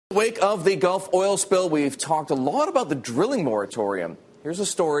Wake of the Gulf oil spill, we've talked a lot about the drilling moratorium. Here's a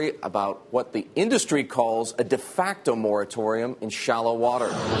story about what the industry calls a de facto moratorium in shallow water.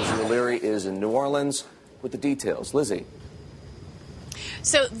 Lizzie O'Leary is in New Orleans with the details. Lizzie.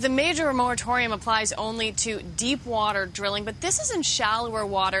 So the major moratorium applies only to deep water drilling, but this is in shallower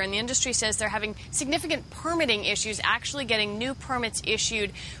water, and the industry says they're having significant permitting issues actually getting new permits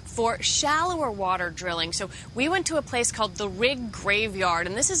issued for shallower water drilling. So we went to a place called the Rig Graveyard,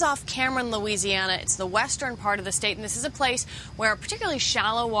 and this is off Cameron, Louisiana. It's the western part of the state, and this is a place where particularly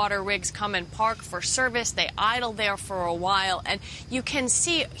shallow water rigs come and park for service. They idle there for a while, and you can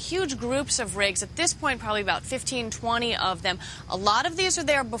see huge groups of rigs. At this point, probably about 15, 20 of them. A lot of these are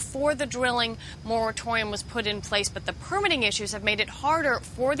there before the drilling moratorium was put in place, but the permitting issues have made it harder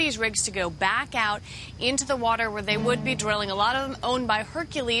for these rigs to go back out into the water where they would be drilling. A lot of them owned by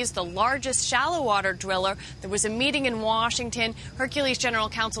Hercules, the largest shallow water driller. There was a meeting in Washington. Hercules General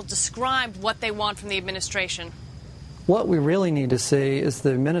Counsel described what they want from the administration. What we really need to see is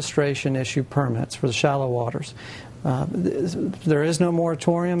the administration issue permits for the shallow waters. There is no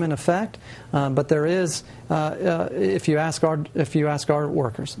moratorium in effect, but there is. If you ask our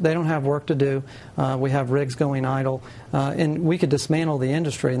workers, they don't have work to do. We have rigs going idle, and we could dismantle the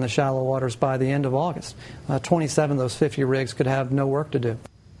industry in the shallow waters by the end of August. 27 of those 50 rigs could have no work to do.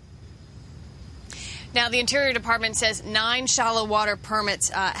 Now, the Interior Department says 9 shallow water permits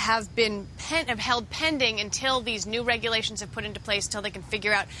have held pending until these new regulations have put into place, until they can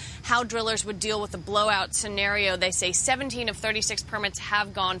figure out how drillers would deal with the blowout scenario. They say 17 of 36 permits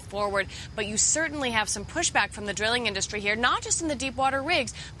have gone forward, but you certainly have some pushback from the drilling industry here, not just in the deep water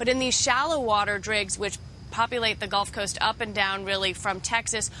rigs, but in these shallow water rigs, which populate the Gulf Coast up and down, really, from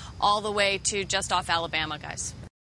Texas all the way to just off Alabama, guys.